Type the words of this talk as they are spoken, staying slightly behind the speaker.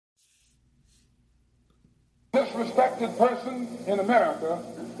Disrespected person in America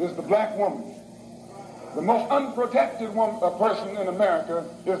is the black woman. The most unprotected person in America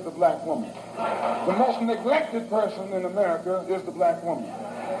is the black woman. The most neglected person in America is the black woman.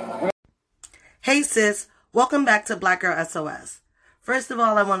 Hey sis, welcome back to Black Girl SOS. First of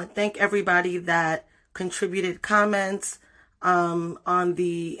all, I want to thank everybody that contributed comments on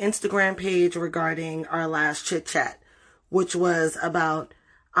the Instagram page regarding our last chit chat, which was about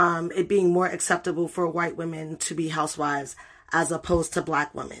it being more acceptable for white women to be housewives as opposed to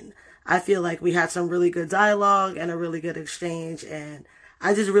black women. I feel like we had some really good dialogue and a really good exchange, and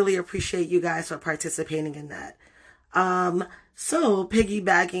I just really appreciate you guys for participating in that. So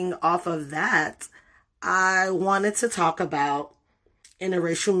piggybacking off of that, I wanted to talk about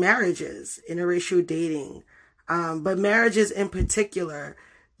interracial marriages, interracial dating, but marriages in particular,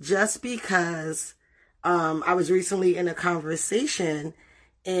 just because I was recently in a conversation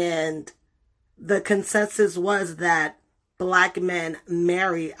and the consensus was that black men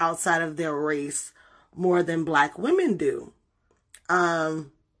marry outside of their race more than black women do.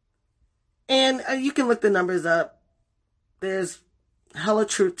 And you can look the numbers up. There's hella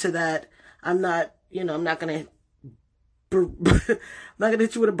truth to that. I'm not gonna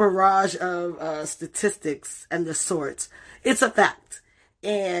hit you with a barrage of statistics and the sorts. It's a fact.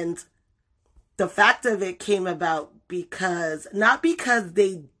 And the fact of it came about not because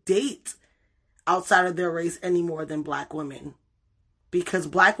they date outside of their race any more than black women, because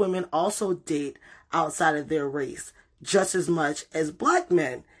black women also date outside of their race just as much as black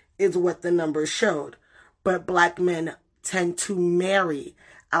men, is what the numbers showed. But black men tend to marry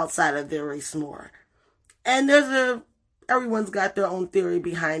outside of their race more. And everyone's got their own theory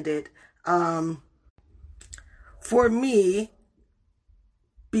behind it. For me,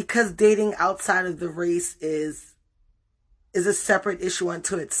 because dating outside of the race is a separate issue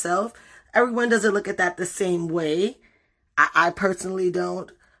unto itself, everyone doesn't look at that the same way. I personally don't.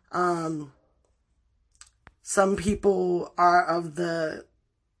 Some people are of the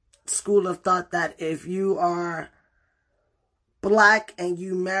school of thought that if you are black and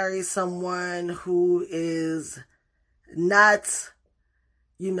you marry someone who is not,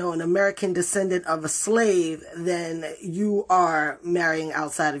 an American descendant of a slave, then you are marrying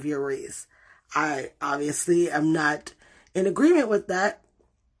outside of your race. I obviously am not in agreement with that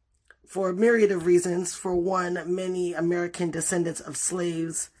for a myriad of reasons. For one, many American descendants of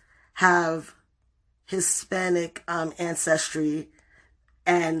slaves have Hispanic ancestry,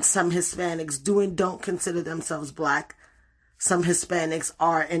 and some Hispanics do and don't consider themselves black. Some Hispanics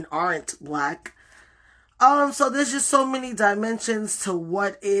are and aren't black. So there's just so many dimensions to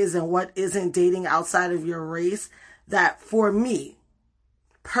what is and what isn't dating outside of your race that for me,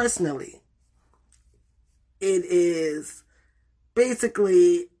 personally, it is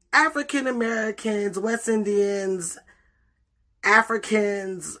basically African Americans, West Indians,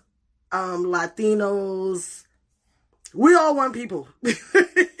 Africans, Latinos. We all one people.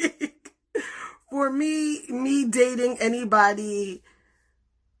 For me dating anybody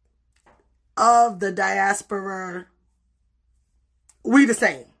of the diaspora, we the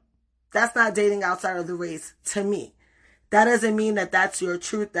same. That's not dating outside of the race to me. That doesn't mean that that's your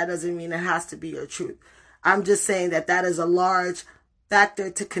truth. That doesn't mean it has to be your truth. I'm just saying that is a large factor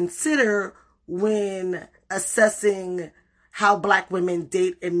to consider when assessing how black women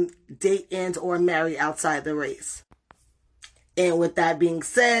date and or marry outside the race. And with that being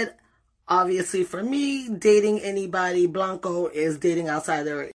said, obviously for me, dating anybody Blanco is dating outside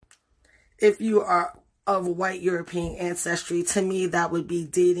the race. If you are of white European ancestry, to me that would be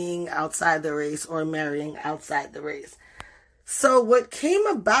dating outside the race or marrying outside the race. So what came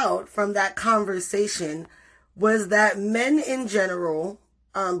about from that conversation was that men in general,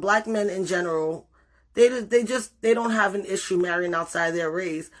 black men in general, they don't have an issue marrying outside their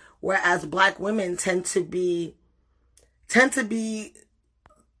race, whereas black women tend to be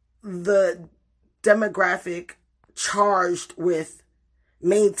the demographic charged with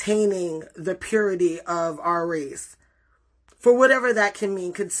maintaining the purity of our race. For whatever that can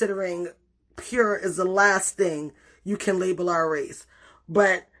mean, considering pure is the last thing you can label our race.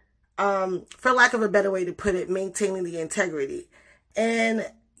 But for lack of a better way to put it, maintaining the integrity.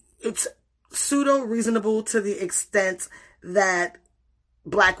 And it's pseudo-reasonable to the extent that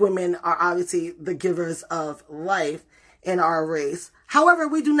black women are obviously the givers of life in our race. However,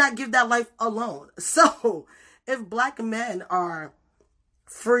 we do not give that life alone. So if black men are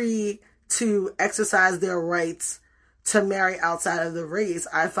free to exercise their rights to marry outside of the race,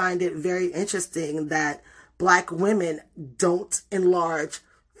 I find it very interesting that black women don't, in large,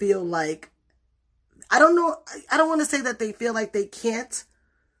 feel like, I don't want to say that they feel like they can't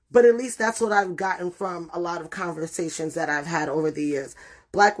But at least that's what I've gotten from a lot of conversations that I've had over the years.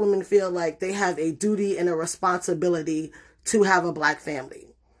 Black women feel like they have a duty and a responsibility to have a black family.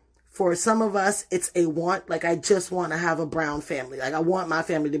 For some of us, it's a want. Like, I just want to have a brown family. Like, I want my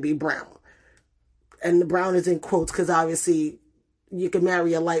family to be brown. And the brown is in quotes because obviously you can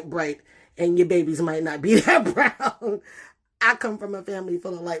marry a light bright and your babies might not be that brown. I come from a family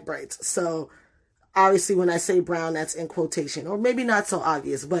full of light brights. So obviously when I say brown, that's in quotation. Or maybe not so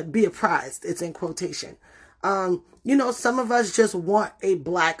obvious, but be apprised, it's in quotation. Some of us just want a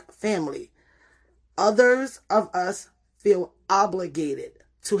black family. Others of us feel obligated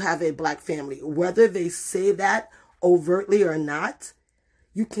to have a black family. Whether they say that overtly or not,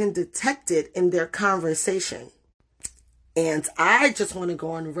 you can detect it in their conversation. And I just want to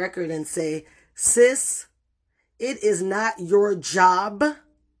go on record and say, sis, it is not your job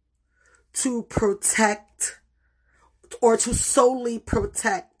to protect or to solely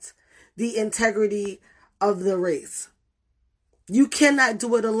protect the integrity of the race. You cannot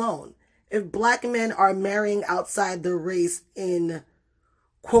do it alone. If black men are marrying outside the race in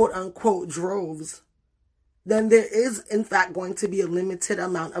quote unquote droves, then there is, in fact, going to be a limited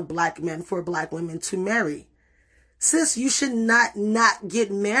amount of black men for black women to marry. Sis, you should not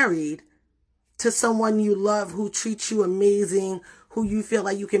get married to someone you love, who treats you amazing, who you feel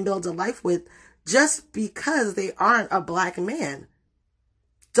like you can build a life with, just because they aren't a black man.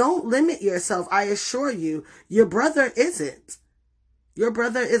 Don't limit yourself. I assure you, your brother isn't. Your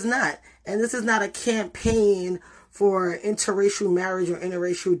brother is not. And this is not a campaign for interracial marriage or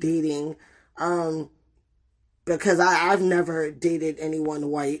interracial dating. Because I've never dated anyone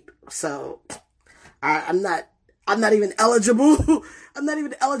white, so I'm not even eligible. I'm not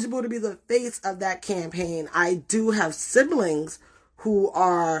even eligible to be the face of that campaign. I do have siblings who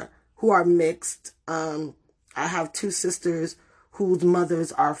are mixed. I have two sisters whose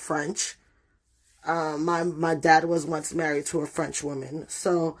mothers are French. My dad was once married to a French woman,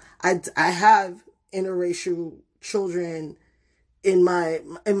 so I have interracial children in my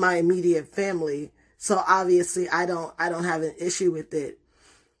immediate family. So obviously I don't have an issue with it.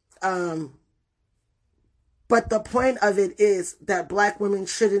 But the point of it is that black women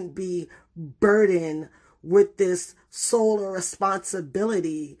shouldn't be burdened with this sole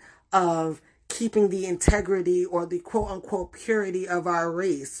responsibility of keeping the integrity or the quote unquote purity of our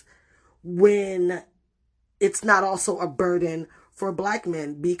race, when it's not also a burden for black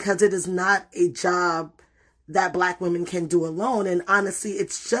men, because it is not a job that black women can do alone. And honestly,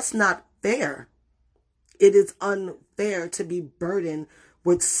 it's just not fair. It is unfair to be burdened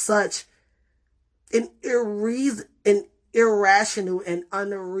with such an irrational and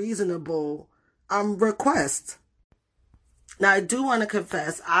unreasonable request. Now, I do want to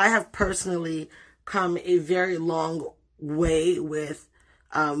confess, I have personally come a very long way with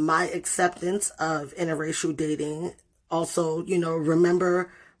my acceptance of interracial dating. Also,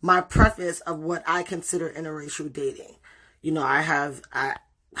 remember my preface of what I consider interracial dating. I have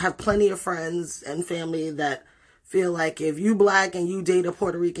plenty of friends and family that feel like if you black and you date a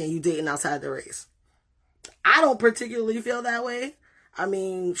Puerto Rican, you dating outside the race. I don't particularly feel that way. I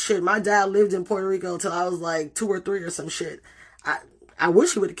mean, shit, my dad lived in Puerto Rico until I was like 2 or 3 or some shit. I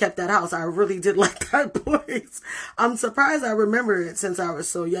wish he would have kept that house. I really did like that place. I'm surprised I remember it since I was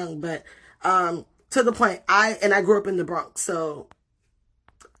so young. But to the point, I grew up in the Bronx. So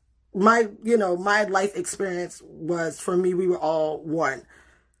my life experience was, for me, we were all one.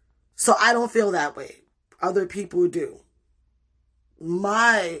 So I don't feel that way. Other people do.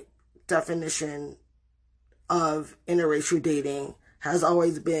 My definition of interracial dating has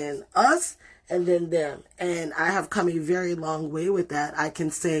always been us and then them. And I have come a very long way with that, I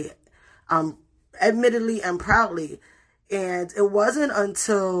can say, admittedly and proudly. And it wasn't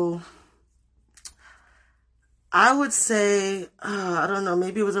until, I would say, I don't know,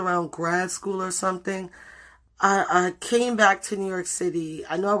 maybe it was around grad school or something, I came back to New York City.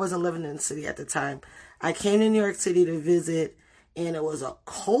 I know I wasn't living in the city at the time. I came to New York City to visit, and it was a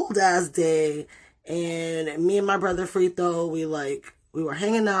cold ass day. And me and my brother Frito, we were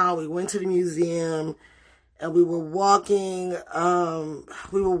hanging out. We went to the museum, and we were walking.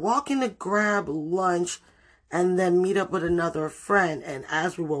 To grab lunch, and then meet up with another friend. And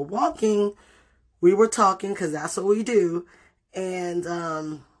as we were walking, we were talking, because that's what we do.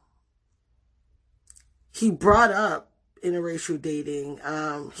 And he brought up interracial dating.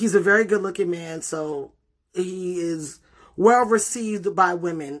 He's a very good looking man, so he is well received by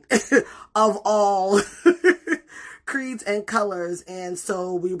women of all creeds and colors. And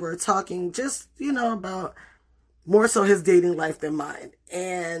so we were talking just, about more so his dating life than mine.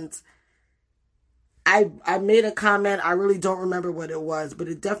 And I made a comment. I really don't remember what it was, but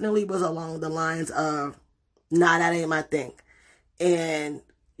it definitely was along the lines of, nah, that ain't my thing. And,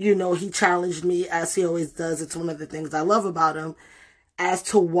 he challenged me as he always does. It's one of the things I love about him as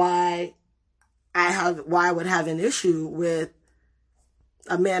to why I would have an issue with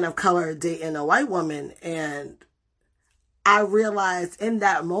a man of color dating a white woman. And I realized in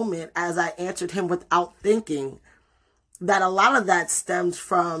that moment, as I answered him without thinking, that a lot of that stems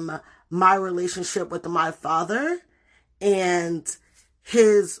from my relationship with my father and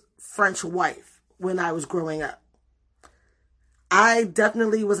his French wife when I was growing up. I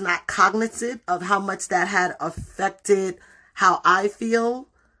definitely was not cognizant of how much that had affected how I feel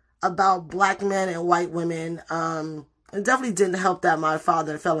about black men and white women. It definitely didn't help that my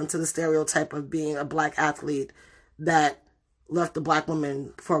father fell into the stereotype of being a black athlete that left a black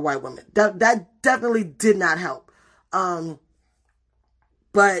woman for a white woman. That definitely did not help. But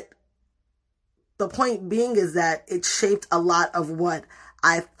the point being is that it shaped a lot of what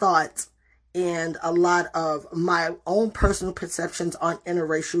I thought and a lot of my own personal perceptions on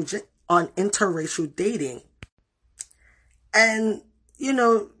interracial dating. And,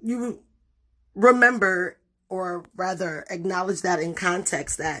 you remember, or rather acknowledge that in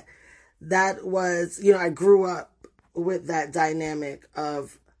context, that was, I grew up with that dynamic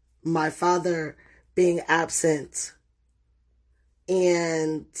of my father being absent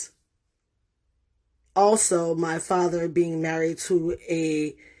and also my father being married to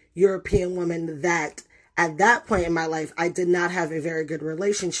a European woman that at that point in my life I did not have a very good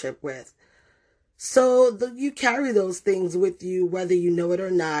relationship with. So you carry those things with you whether you know it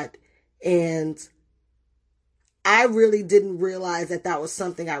or not. And I really didn't realize that was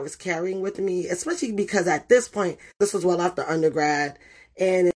something I was carrying with me, especially because at this point, this was well after undergrad.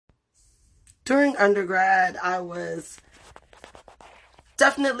 And during undergrad, I was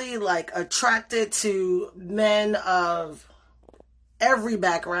definitely attracted to men of every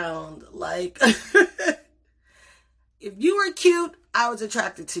background. If you were cute, I was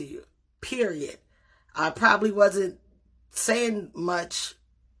attracted to you, period. I probably wasn't saying much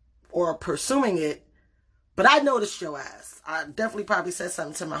or pursuing it, but I noticed your ass. I definitely probably said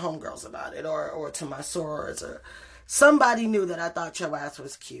something to my homegirls about it or to my sorors, or somebody knew that I thought your ass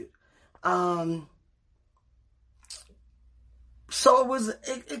was cute. So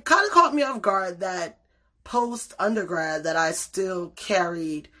it kind of caught me off guard that post undergrad that I still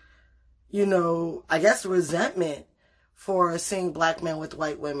carried, I guess resentment for seeing black men with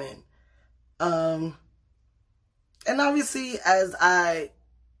white women. And obviously as I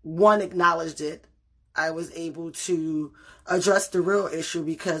acknowledged it, I was able to address the real issue,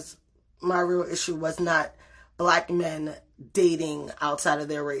 because my real issue was not black men dating outside of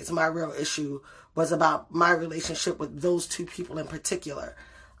their race. My real issue was about my relationship with those two people in particular.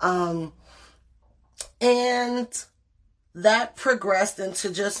 And that progressed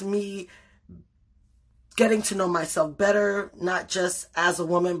into just me getting to know myself better, not just as a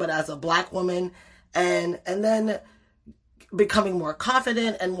woman, but as a black woman. And then becoming more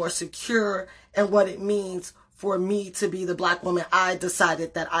confident and more secure in what it means for me to be the black woman I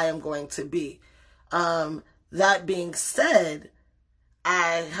decided that I am going to be. That being said,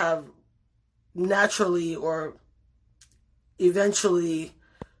 I have naturally or eventually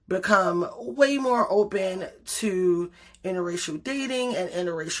become way more open to interracial dating and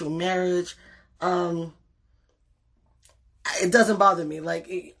interracial marriage. It doesn't bother me.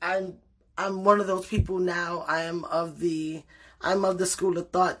 I'm one of those people now. I'm of the school of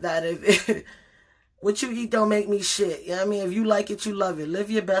thought that if what you eat don't make me shit. You know what I mean? If you like it, you love it.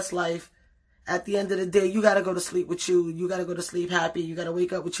 Live your best life. At the end of the day, you gotta go to sleep with you. You gotta go to sleep happy. You gotta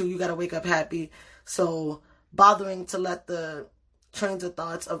wake up with you. You gotta wake up happy. So bothering to let the trains of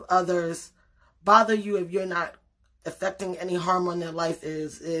thoughts of others bother you if you're not affecting any harm on their life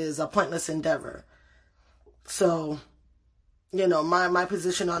is a pointless endeavor. So, my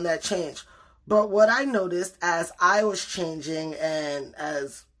position on that changed. But what I noticed as I was changing and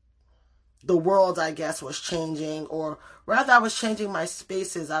as the world, I guess, was changing, or rather I was changing my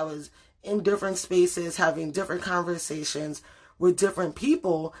spaces. I was in different spaces, having different conversations with different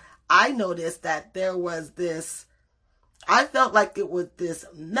people. I noticed that there was I felt like it was this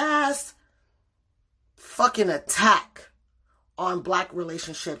mass fucking attack on black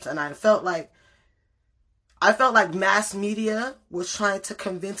relationships. And I felt like mass media was trying to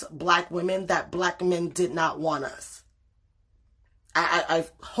convince black women that black men did not want us. I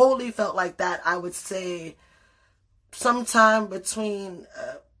wholly felt like that. I would say sometime between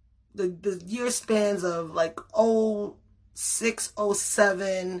the year spans of 06,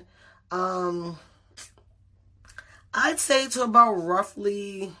 07, I'd say to about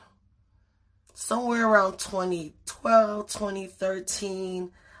roughly somewhere around 2012,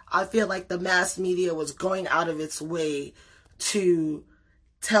 2013, I feel like the mass media was going out of its way to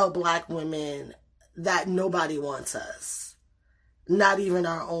tell black women that nobody wants us, not even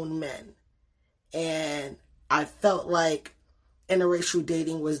our own men. And I felt like interracial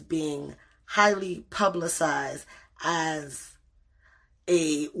dating was being highly publicized as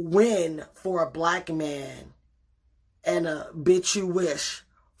a win for a black man and a bitch you wish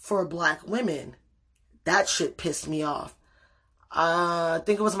for black women. That shit pissed me off. I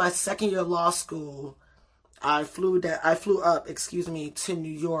think it was my second year of law school. I flew up to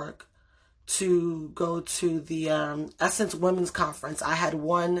New York to go to the Essence Women's Conference. I had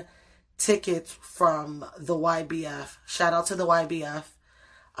one ticket from the YBF. Shout out to the YBF.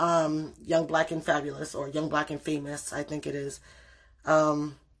 Young Black and Fabulous, or Young Black and Famous, I think it is.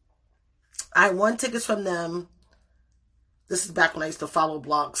 I won tickets from them. This is back when I used to follow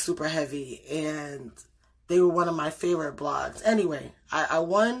blogs super heavy, and they were one of my favorite blogs. Anyway, I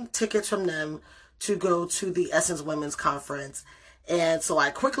won tickets from them to go to the Essence Women's Conference. And so I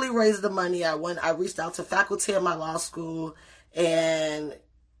quickly raised the money. I reached out to faculty at my law school and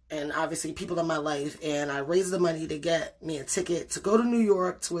obviously people in my life, and I raised the money to get me a ticket to go to New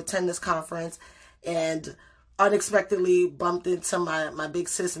York to attend this conference, and unexpectedly bumped into my big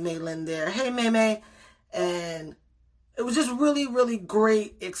sis Maylin there. Hey, May. And it was just really, really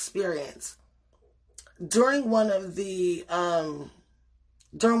great experience. During one of the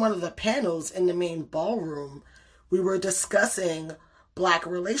panels in the main ballroom, we were discussing black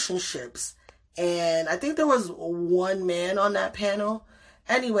relationships. And I think there was one man on that panel.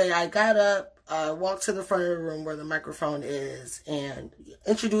 Anyway, I got up, walked to the front of the room where the microphone is, and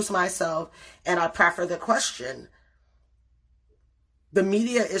introduced myself, and I proffered the question. The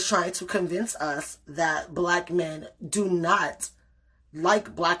media is trying to convince us that black men do not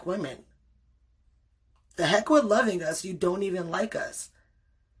like black women. The heck with loving us, you don't even like us.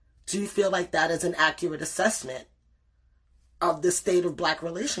 Do you feel like that is an accurate assessment of the state of black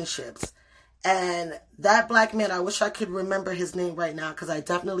relationships? And that black man, I wish I could remember his name right now, because I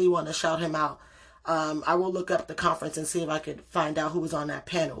definitely want to shout him out. I will look up the conference and see if I could find out who was on that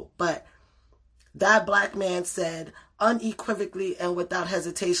panel. But that black man said unequivocally and without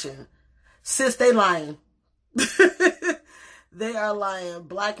hesitation, sis, they lying. They are lying.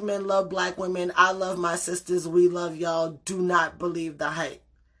 Black men love black women. I love my sisters. We love y'all. Do not believe the hype.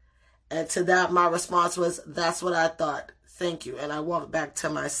 And to that, my response was, that's what I thought. Thank you. And I walked back to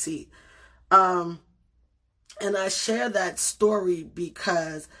my seat. And I share that story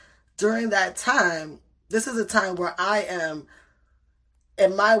because during that time, this is a time where I am,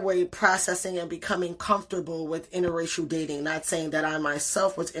 in my way, processing and becoming comfortable with interracial dating. Not saying that I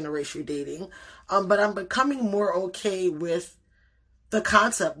myself was interracial dating, but I'm becoming more okay with the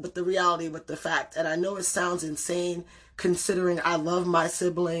concept, with the reality, with the fact. And I know it sounds insane considering I love my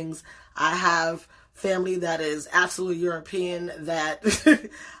siblings. I have family that is absolutely European that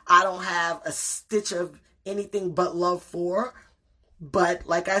I don't have a stitch of anything but love for. But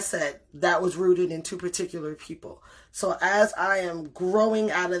like I said, that was rooted in two particular people. So as I am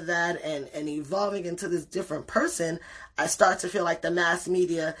growing out of that and evolving into this different person, I start to feel like the mass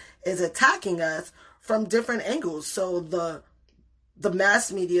media is attacking us from different angles. So the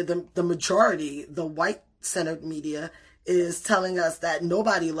mass media, the majority, the white-centered media, is telling us that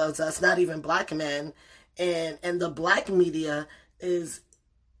nobody loves us, not even black men. And the black media is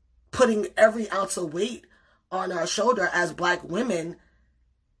putting every ounce of weight on our shoulder as black women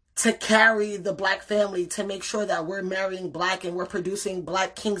to carry the black family, to make sure that we're marrying black and we're producing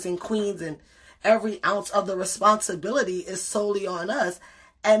black kings and queens, and every ounce of the responsibility is solely on us.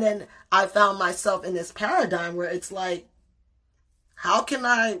 And then I found myself in this paradigm where it's like, how can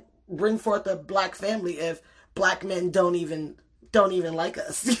I bring forth a black family if black men don't even like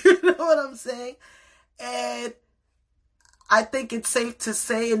us? You know what I'm saying? And I think it's safe to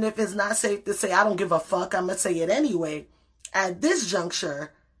say, and if it's not safe to say, I don't give a fuck, I'm going to say it anyway. At this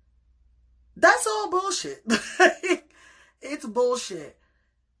juncture, that's all bullshit. It's bullshit.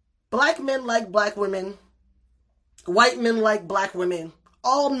 Black men like black women. White men like black women.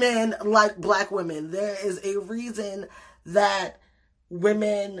 All men like black women. There is a reason that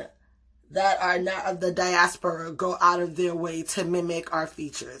women that are not of the diaspora go out of their way to mimic our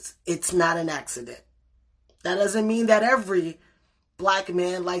features. It's not an accident. That doesn't mean that every black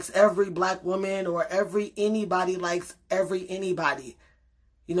man likes every black woman, or anybody likes anybody.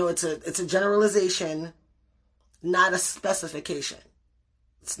 You know, it's a generalization, not a specification.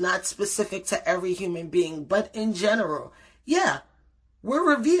 It's not specific to every human being, but in general, yeah,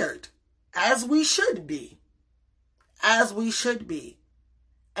 we're revered, as we should be. As we should be.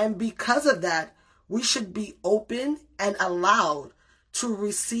 And because of that, we should be open and allowed to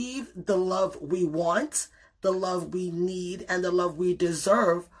receive the love we want, the love we need, and the love we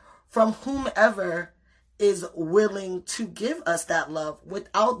deserve from whomever is willing to give us that love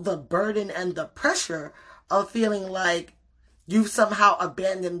without the burden and the pressure of feeling like you've somehow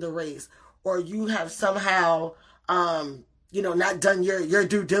abandoned the race, or you have somehow, not done your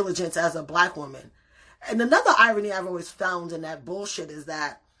due diligence as a black woman. And another irony I've always found in that bullshit is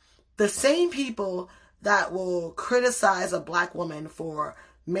that the same people that will criticize a black woman for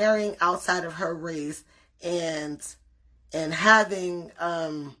marrying outside of her race and having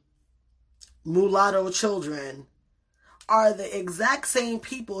mulatto children are the exact same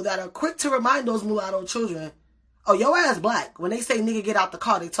people that are quick to remind those mulatto children, oh, your ass black. When they say nigga get out the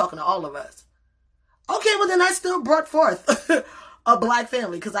car, they talking to all of us. Okay, well then I still brought forth a black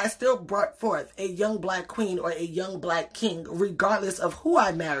family, because I still brought forth a young black queen or a young black king, regardless of who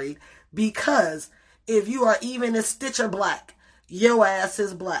I married, because if you are even a stitch of black, your ass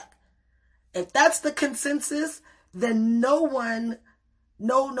is black. If that's the consensus, then no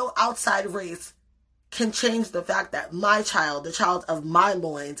outside race can change the fact that my child, the child of my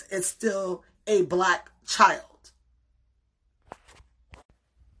loins, is still a black child.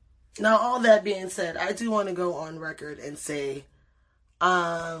 Now, all that being said, I do want to go on record and say,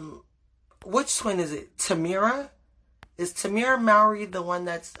 which twin is it? Tamira? Is Tamira Mowry the one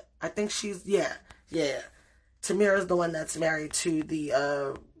that's, I think she's, yeah. Tamira is the one that's married to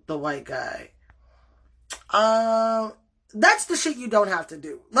the white guy. That's the shit you don't have to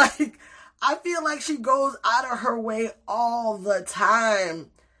do. Like, I feel like she goes out of her way all the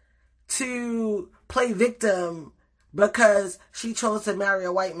time to play victim because she chose to marry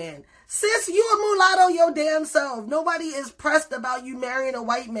a white man. Sis, you a mulatto your damn self. Nobody is pressed about you marrying a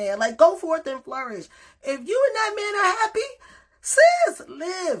white man. Like, go forth and flourish. If you and that man are happy, sis,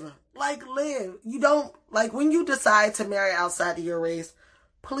 live. Like, live. You don't, like, when you decide to marry outside of your race,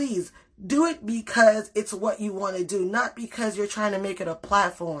 please do it because it's what you want to do, not because you're trying to make it a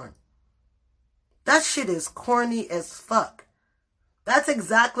platform. That shit is corny as fuck. That's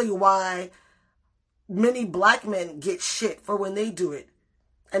exactly why many black men get shit for when they do it.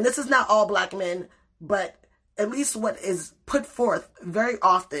 And this is not all black men, but at least what is put forth very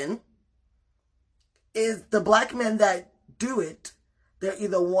often is the black men that do it, they're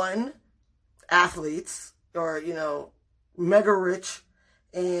either one, athletes, or, mega rich,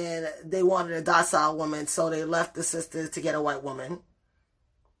 and they wanted a docile woman, so they left the sisters to get a white woman.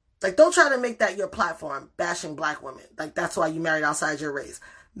 Like, don't try to make that your platform, bashing black women. Like, that's why you married outside your race.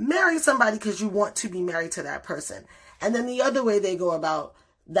 Marry somebody because you want to be married to that person. And then the other way they go about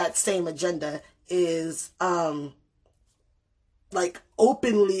that same agenda is, like,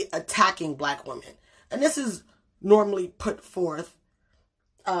 openly attacking black women. And this is normally put forth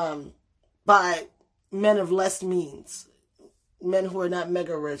by men of less means. Men who are not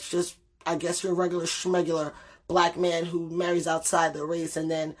mega rich. Just, I guess, your regular schmegular black man who marries outside the race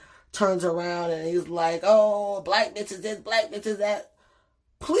and then turns around and he's like, oh, black bitch is this, black bitch is that.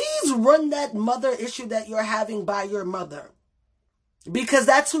 Please run that mother issue that you're having by your mother. Because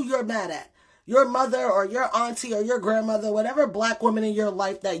that's who you're mad at. Your mother or your auntie or your grandmother, whatever black woman in your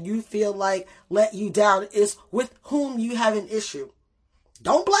life that you feel like let you down is with whom you have an issue.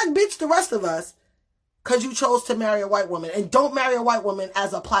 Don't black bitch the rest of us because you chose to marry a white woman. And don't marry a white woman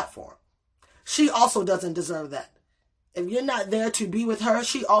as a platform. She also doesn't deserve that. If you're not there to be with her,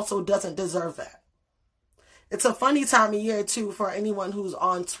 she also doesn't deserve that. It's a funny time of year, too, for anyone who's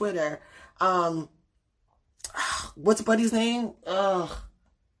on Twitter. What's Buddy's name?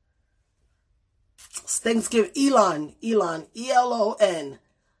 It's Thanksgiving. Elon, E-L-O-N.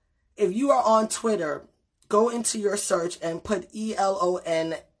 If you are on Twitter, go into your search and put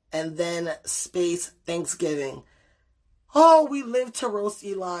E-L-O-N and then space Thanksgiving. Oh, we live to roast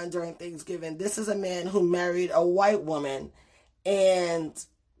Elon during Thanksgiving. This is a man who married a white woman and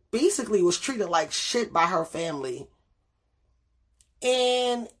basically was treated like shit by her family.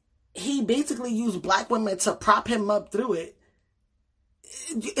 And he basically used black women to prop him up through it.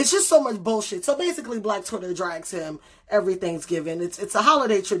 It's just so much bullshit. So basically Black Twitter drags him every Thanksgiving. It's a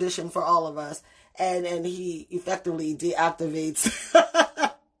holiday tradition for all of us. And he effectively deactivates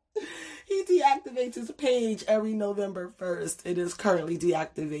he deactivates his page every November 1st. It is currently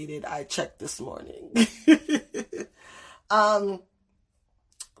deactivated. I checked this morning. But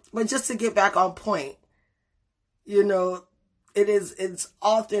just to get back on point, it's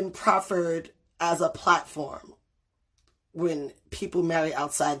often proffered as a platform when people marry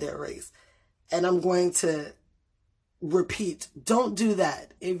outside their race. And I'm going to repeat, don't do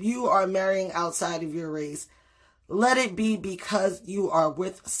that. If you are marrying outside of your race, let it be because you are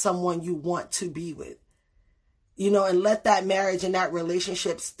with someone you want to be with. And let that marriage and that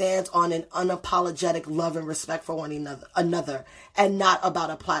relationship stand on an unapologetic love and respect for one another, and not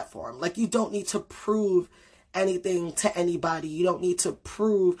about a platform. Like, you don't need to prove anything to anybody. You don't need to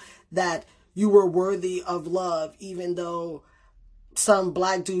prove that you were worthy of love, even though some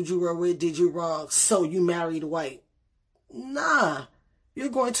black dude you were with did you wrong, so you married white. Nah. You're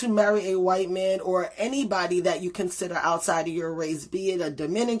going to marry a white man or anybody that you consider outside of your race, be it a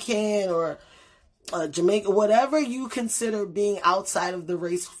Dominican or Jamaica, whatever you consider being outside of the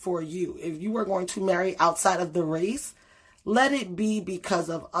race for you. If you are going to marry outside of the race, let it be because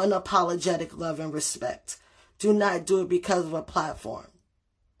of unapologetic love and respect. Do not do it because of a platform.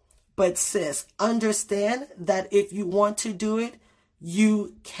 But sis, understand that if you want to do it,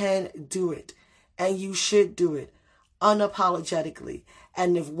 you can do it. And you should do it unapologetically.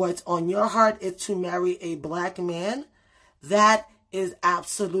 And if what's on your heart is to marry a black man, that is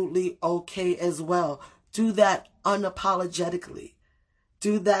absolutely okay as well. Do that unapologetically.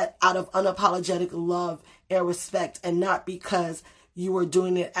 Do that out of unapologetic love and respect, and not because you are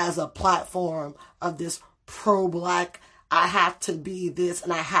doing it as a platform of this pro-black, I have to be this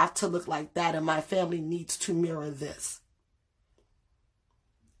and I have to look like that and my family needs to mirror this.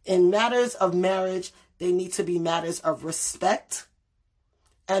 In matters of marriage, they need to be matters of respect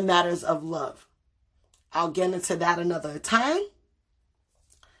and matters of love. I'll get into that another time.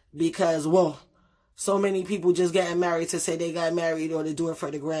 Because, so many people just getting married to say they got married or to do it for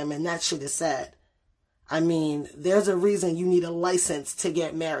the gram, and that shit is sad. I mean, there's a reason you need a license to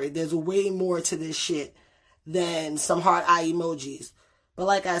get married. There's way more to this shit than some heart eye emojis. But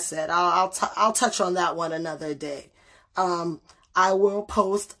like I said, I'll touch on that one another day. I will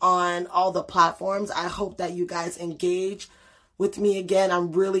post on all the platforms. I hope that you guys engage with me again.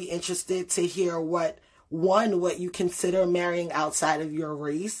 I'm really interested to hear what you consider marrying outside of your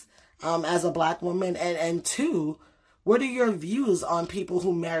race as a black woman, and two, what are your views on people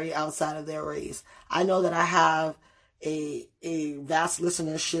who marry outside of their race? I know that I have a vast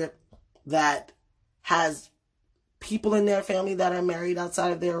listenership that has people in their family that are married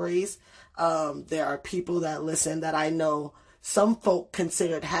outside of their race. There are people that listen that I know some folk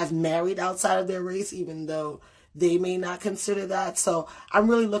considered have married outside of their race, even though they may not consider that. So I'm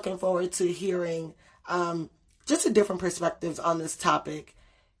really looking forward to hearing just a different perspectives on this topic.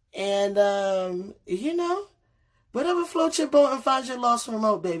 And, whatever floats your boat and finds your lost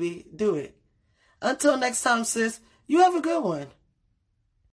remote, baby, do it. Until next time, sis, you have a good one.